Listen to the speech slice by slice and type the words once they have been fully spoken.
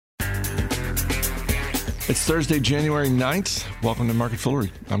It's Thursday, January 9th. Welcome to Market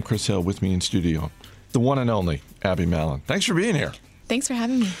Foolery. I'm Chris Hill. With me in studio, the one and only Abby Mallon. Thanks for being here. Thanks for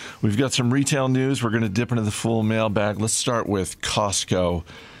having me. We've got some retail news. We're going to dip into the full mailbag. Let's start with Costco.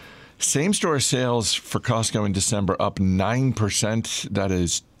 Same-store sales for Costco in December up 9%. That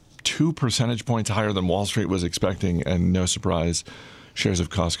is 2 percentage points higher than Wall Street was expecting, and no surprise, shares of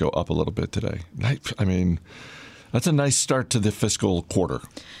Costco up a little bit today. I mean, that's a nice start to the fiscal quarter.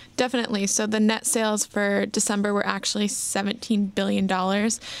 Definitely. So the net sales for December were actually $17 billion,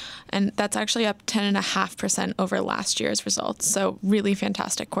 and that's actually up 10.5% over last year's results. So really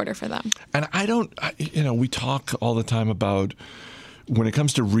fantastic quarter for them. And we talk all the time about when it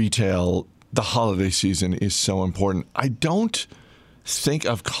comes to retail, the holiday season is so important. I don't think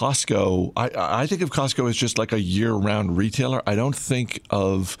of Costco. I think of Costco as just like a year-round retailer. I don't think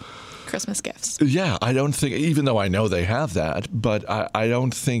of Christmas gifts. Yeah, I don't think, even though I know they have that, but I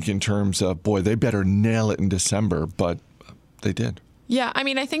don't think in terms of, boy, they better nail it in December, but they did. Yeah, I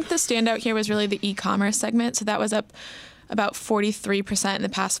mean, I think the standout here was really the e-commerce segment. So that was up about 43% in the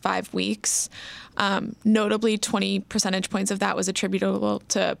past 5 weeks. Notably, 20 percentage points of that was attributable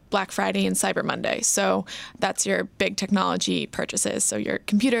to Black Friday and Cyber Monday. So that's your big technology purchases. So your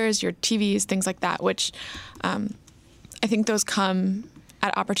computers, your TVs, things like that, which I think those come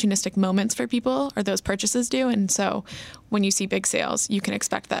at opportunistic moments for people, or those purchases do. And so when you see big sales, you can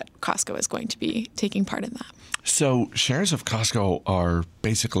expect that Costco is going to be taking part in that. So shares of Costco are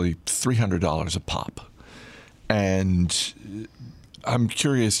basically $300 a pop. And I'm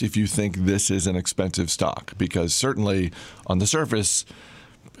curious if you think this is an expensive stock, because certainly on the surface,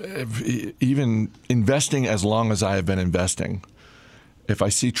 even investing as long as I have been investing, if I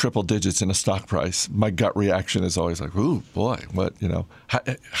see triple digits in a stock price, my gut reaction is always like, ooh, boy, what,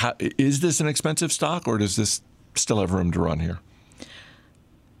 how, is this an expensive stock, or does this still have room to run here?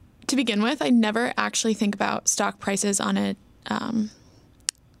 To begin with, I never actually think about stock prices on a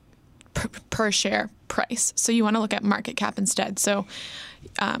per share price. So you want to look at market cap instead. So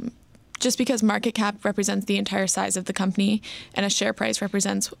just because market cap represents the entire size of the company and a share price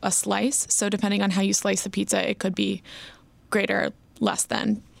represents a slice. So depending on how you slice the pizza, it could be greater, less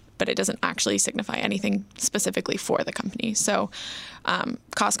than, but it doesn't actually signify anything specifically for the company. So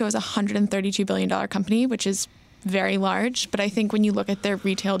Costco is a $132 billion company, which is very large. But I think when you look at their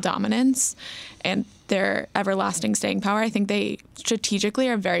retail dominance and their everlasting staying power, I think they strategically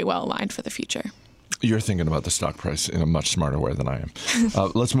are very well aligned for the future. You're thinking about the stock price in a much smarter way than I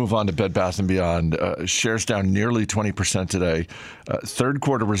am. Let's move on to Bed Bath & Beyond. Shares down nearly 20% today. Third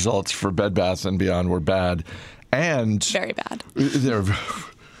quarter results for Bed Bath & Beyond were bad. And very bad.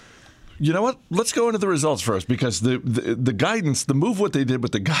 You know what? Let's go into the results first, because the guidance, the move what they did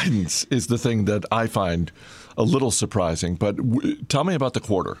with the guidance is the thing that I find a little surprising. But tell me about the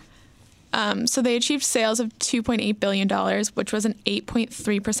quarter. So they achieved sales of $2.8 billion, which was an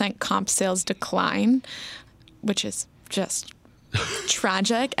 8.3% comp sales decline, which is just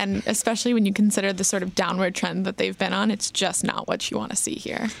tragic. And especially when you consider the sort of downward trend that they've been on, it's just not what you want to see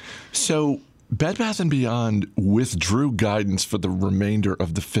here. So Bed Bath & Beyond withdrew guidance for the remainder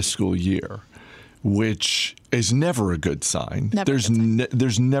of the fiscal year, which is never a good sign. There's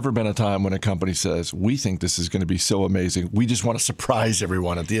never been a time when a company says, we think this is going to be so amazing, we just want to surprise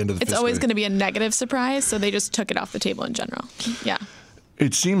everyone at the end of the fiscal year. It's always going to be a negative surprise, so they just took it off the table in general. Yeah.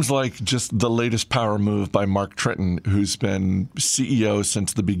 It seems like just the latest power move by Mark Tritton, who's been CEO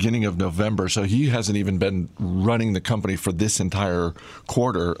since the beginning of November, so he hasn't even been running the company for this entire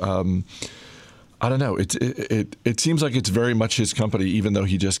quarter. I don't know. It seems like it's very much his company, even though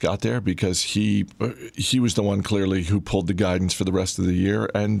he just got there, because he was the one clearly who pulled the guidance for the rest of the year,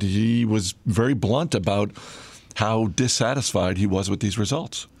 and he was very blunt about how dissatisfied he was with these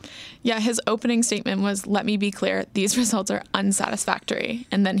results. Yeah, his opening statement was, "Let me be clear, these results are unsatisfactory."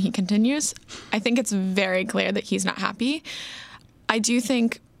 And then he continues. I think it's very clear that he's not happy. I do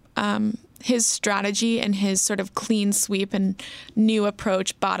think his strategy and his sort of clean sweep and new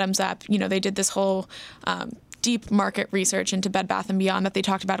approach, bottoms up, they did this whole deep market research into Bed Bath & Beyond that they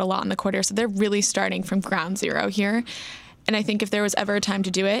talked about a lot in the quarter. So they're really starting from ground zero here. And I think if there was ever a time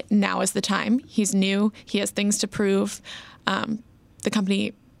to do it, now is the time. He's new. He has things to prove. The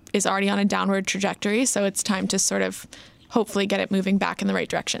company is already on a downward trajectory, so it's time to sort of hopefully get it moving back in the right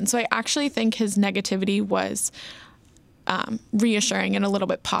direction. So I actually think his negativity was reassuring and a little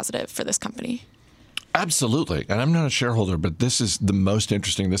bit positive for this company. Absolutely. And I'm not a shareholder, but this is the most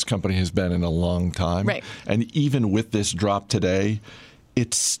interesting this company has been in a long time. Right. And even with this drop today,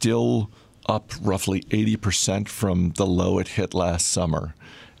 it's still up roughly 80% from the low it hit last summer.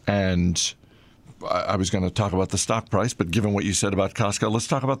 And I was going to talk about the stock price, but given what you said about Costco, let's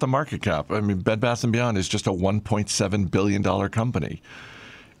talk about the market cap. I mean, Bed Bath & Beyond is just a $1.7 billion company.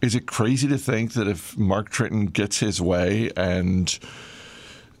 Is it crazy to think that if Mark Tritton gets his way and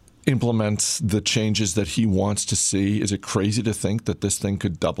implements the changes that he wants to see, is it crazy to think that this thing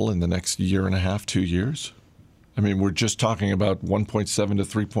could double in the next year and a half, 2 years? I mean, we're just talking about 1.7 to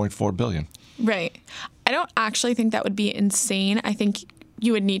 3.4 billion. Right. I don't actually think that would be insane. I think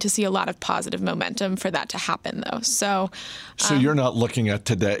you would need to see a lot of positive momentum for that to happen, though. So you're not looking at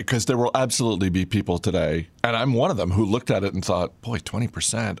today, because there will absolutely be people today, and I'm one of them, who looked at it and thought, boy,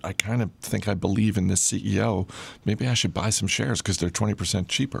 20%, I kind of think I believe in this CEO. Maybe I should buy some shares because they're 20%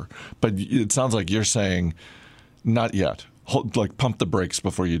 cheaper. But it sounds like you're saying not yet. Like, pump the brakes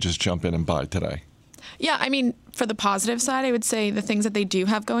before you just jump in and buy today. Yeah, I mean, for the positive side, I would say the things that they do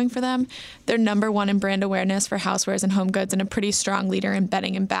have going for them, they're number one in brand awareness for housewares and home goods and a pretty strong leader in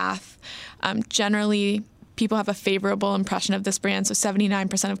bedding and bath. Generally, people have a favorable impression of this brand, so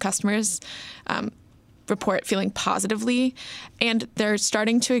 79% of customers report feeling positively, and they're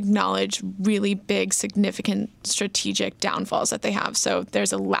starting to acknowledge really big, significant strategic downfalls that they have. So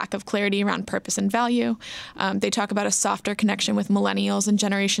there's a lack of clarity around purpose and value. They talk about a softer connection with millennials and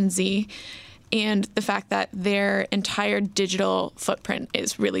Generation Z, and the fact that their entire digital footprint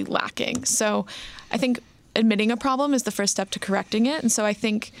is really lacking. So I think admitting a problem is the first step to correcting it. And so I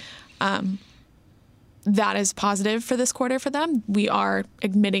think that is positive for this quarter for them. We are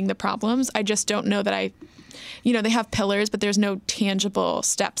admitting the problems. I just don't know that they have pillars, but there's no tangible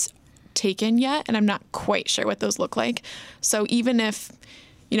steps taken yet. And I'm not quite sure what those look like. So even if,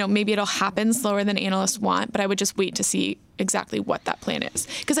 maybe it'll happen slower than analysts want, but I would just wait to see exactly what that plan is.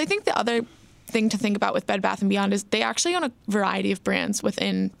 Because I think the other thing to think about with Bed Bath & Beyond is they actually own a variety of brands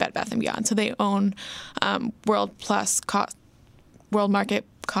within Bed Bath & Beyond. So they own World Market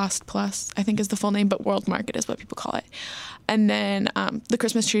Cost Plus, I think is the full name, but World Market is what people call it. And then the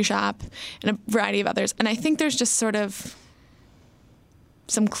Christmas Tree Shop and a variety of others. And I think there's just sort of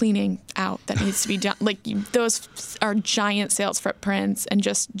some cleaning out that needs to be done. Like, those are giant sales footprints and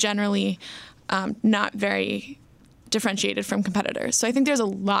just generally not very differentiated from competitors. So I think there's a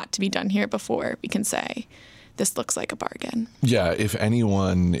lot to be done here before we can say this looks like a bargain. Yeah, if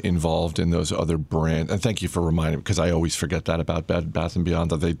anyone involved in those other brands, and thank you for reminding me, because I always forget that about Bed Bath &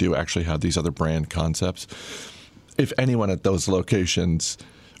 Beyond, that they do actually have these other brand concepts. If anyone at those locations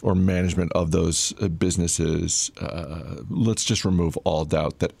or management of those businesses, let's just remove all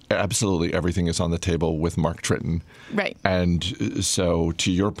doubt that absolutely everything is on the table with Mark Tritton. Right. And so,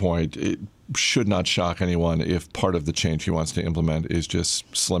 to your point, it should not shock anyone if part of the change he wants to implement is just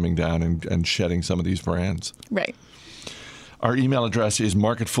slimming down and shedding some of these brands. Right. Our email address is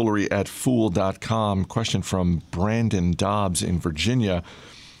marketfoolery@fool.com. Question from Brandon Dobbs in Virginia.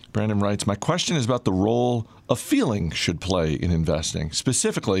 Brandon writes, my question is about the role a feeling should play in investing.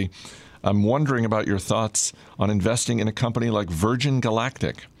 Specifically, I'm wondering about your thoughts on investing in a company like Virgin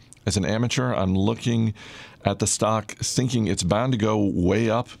Galactic. As an amateur, I'm looking at the stock thinking it's bound to go way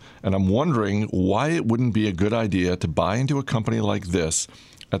up, and I'm wondering why it wouldn't be a good idea to buy into a company like this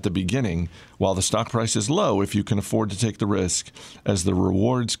at the beginning while the stock price is low if you can afford to take the risk, as the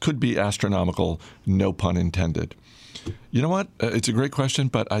rewards could be astronomical, no pun intended. You know what? It's a great question,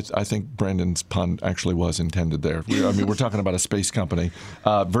 but I think Brandon's pun actually was intended there. We're talking about a space company.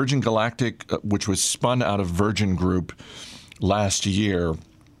 Virgin Galactic, which was spun out of Virgin Group last year,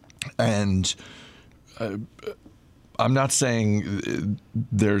 and I'm not saying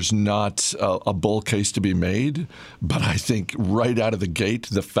there's not a bull case to be made, but I think right out of the gate,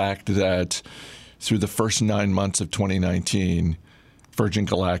 the fact that through the first 9 months of 2019, Virgin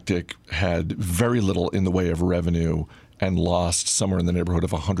Galactic had very little in the way of revenue and lost somewhere in the neighborhood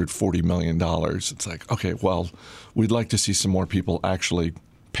of $140 million. It's like, okay, well, we'd like to see some more people actually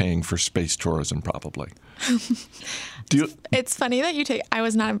paying for space tourism, probably. It's funny that I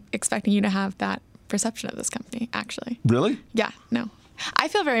was not expecting you to have that perception of this company, actually. Really? Yeah, no. I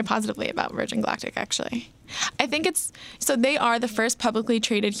feel very positively about Virgin Galactic, actually. I think so they are the first publicly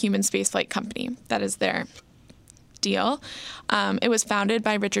traded human spaceflight company. That is their deal. It was founded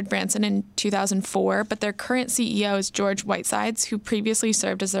by Richard Branson in 2004, but their current CEO is George Whitesides, who previously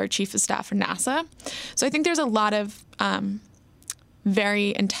served as their chief of staff for NASA. So I think there's a lot of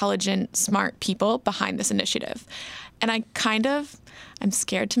very intelligent, smart people behind this initiative. And I'm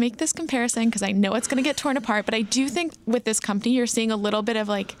scared to make this comparison because I know it's going to get torn apart, but I do think with this company, you're seeing a little bit of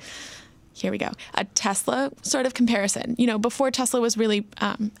like, here we go, a Tesla sort of comparison. Before Tesla was really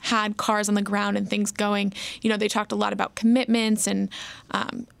had cars on the ground and things going, they talked a lot about commitments and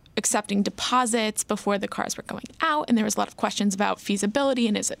accepting deposits before the cars were going out. And there was a lot of questions about feasibility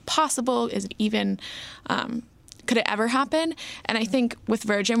and is it possible? Is it even, could it ever happen? And I think with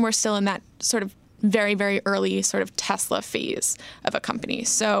Virgin, we're still in that sort of very, very early sort of Tesla phase of a company.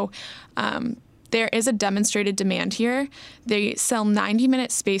 So there is a demonstrated demand here. They sell 90-minute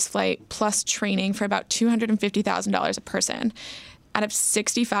spaceflight plus training for about $250,000 a person. At a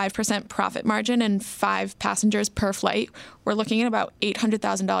 65% profit margin and 5 passengers per flight, we're looking at about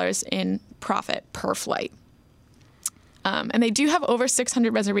 $800,000 in profit per flight. And they do have over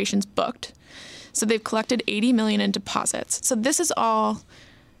 600 reservations booked. So they've collected $80 million in deposits. So this is all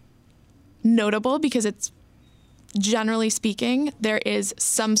notable because it's, generally speaking, there is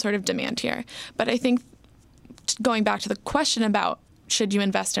some sort of demand here. But I think going back to the question about should you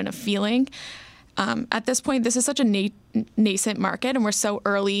invest in a feeling, at this point, this is such a nascent market, and we're so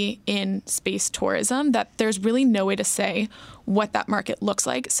early in space tourism that there's really no way to say what that market looks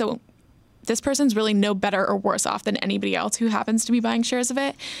like. So this person's really no better or worse off than anybody else who happens to be buying shares of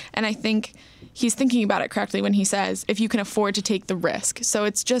it. And I think he's thinking about it correctly when he says, if you can afford to take the risk. So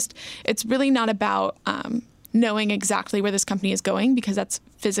it's really not about knowing exactly where this company is going, because that's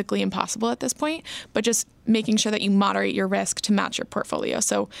physically impossible at this point, but just making sure that you moderate your risk to match your portfolio.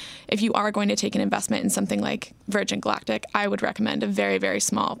 So if you are going to take an investment in something like Virgin Galactic, I would recommend a very, very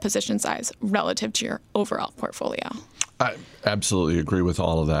small position size relative to your overall portfolio. I absolutely agree with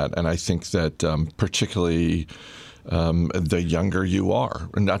all of that. And I think that particularly the younger you are,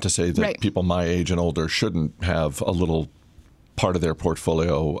 and not to say that people my age and older shouldn't have a little part of their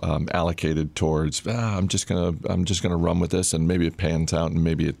portfolio allocated towards I'm just gonna run with this, and maybe it pans out and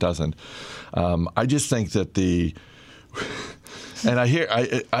maybe it doesn't. I just think that and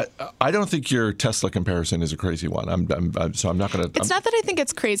I don't think your Tesla comparison is a crazy one. So I'm not gonna. It's not that I think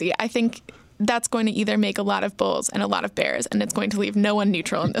it's crazy. I think that's going to either make a lot of bulls and a lot of bears, and it's going to leave no one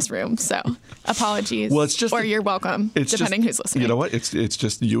neutral in this room. So apologies, well, it's just, or you're welcome, depending who's listening. You know what? It's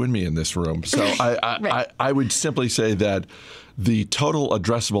just you and me in this room. So I would simply say that the total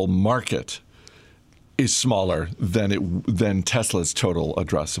addressable market is smaller than Tesla's total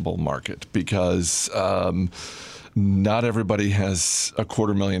addressable market, because not everybody has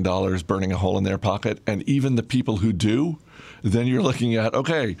 $250,000 burning a hole in their pocket, and even the people who do, then you're looking at,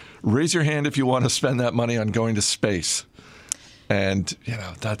 okay, raise your hand if you want to spend that money on going to space. And I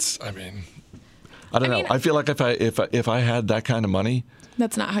don't know. I feel like if I had that kind of money,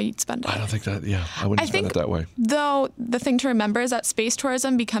 that's not how you'd spend it. I don't think that, I wouldn't spend it that way. Though the thing to remember is that space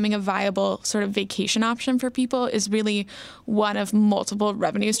tourism becoming a viable sort of vacation option for people is really one of multiple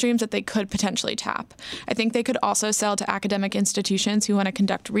revenue streams that they could potentially tap. I think they could also sell to academic institutions who want to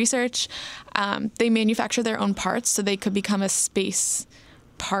conduct research. They manufacture their own parts, so they could become a space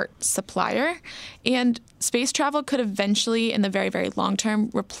part supplier. And space travel could eventually, in the very, very long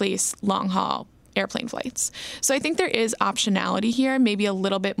term, replace long-haul airplane flights. So I think there is optionality here, maybe a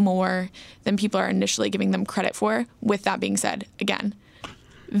little bit more than people are initially giving them credit for. With that being said, again,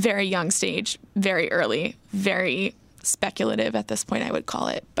 very young stage, very early, very speculative at this point, I would call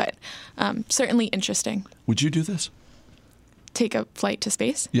it, but certainly interesting. Would you do this? Take a flight to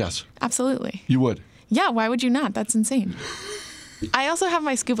space? Yes. Absolutely. You would? Yeah, why would you not? That's insane. I also have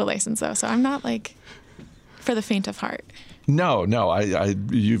my scuba license, though, so I'm not for the faint of heart. No,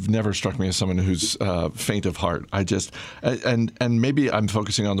 you've never struck me as someone who's faint of heart. I just, and maybe I'm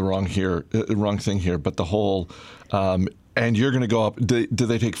focusing on the wrong thing here, but the whole, and you're going to go up, do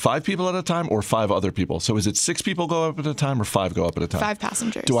they take 5 people at a time or 5 other people? So is it 6 people go up at a time or 5 go up at a time? 5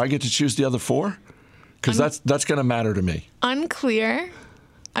 passengers. Do I get to choose the other 4? Because that's going to matter to me. Unclear.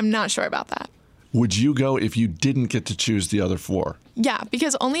 I'm not sure about that. Would you go if you didn't get to choose the other 4? Yeah,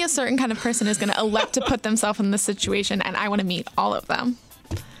 because only a certain kind of person is going to elect to put themselves in this situation, and I want to meet all of them.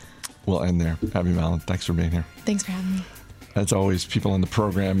 We'll end there. Abby Mallon, thanks for being here. Thanks for having me. As always, people on the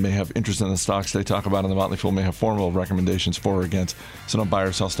program may have interest in the stocks they talk about, and the Motley Fool may have formal recommendations for or against. So don't buy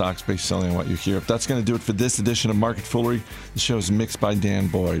or sell stocks based solely on what you hear. That's going to do it for this edition of Market Foolery. The show is mixed by Dan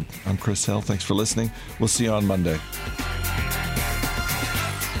Boyd. I'm Chris Hill. Thanks for listening. We'll see you on Monday.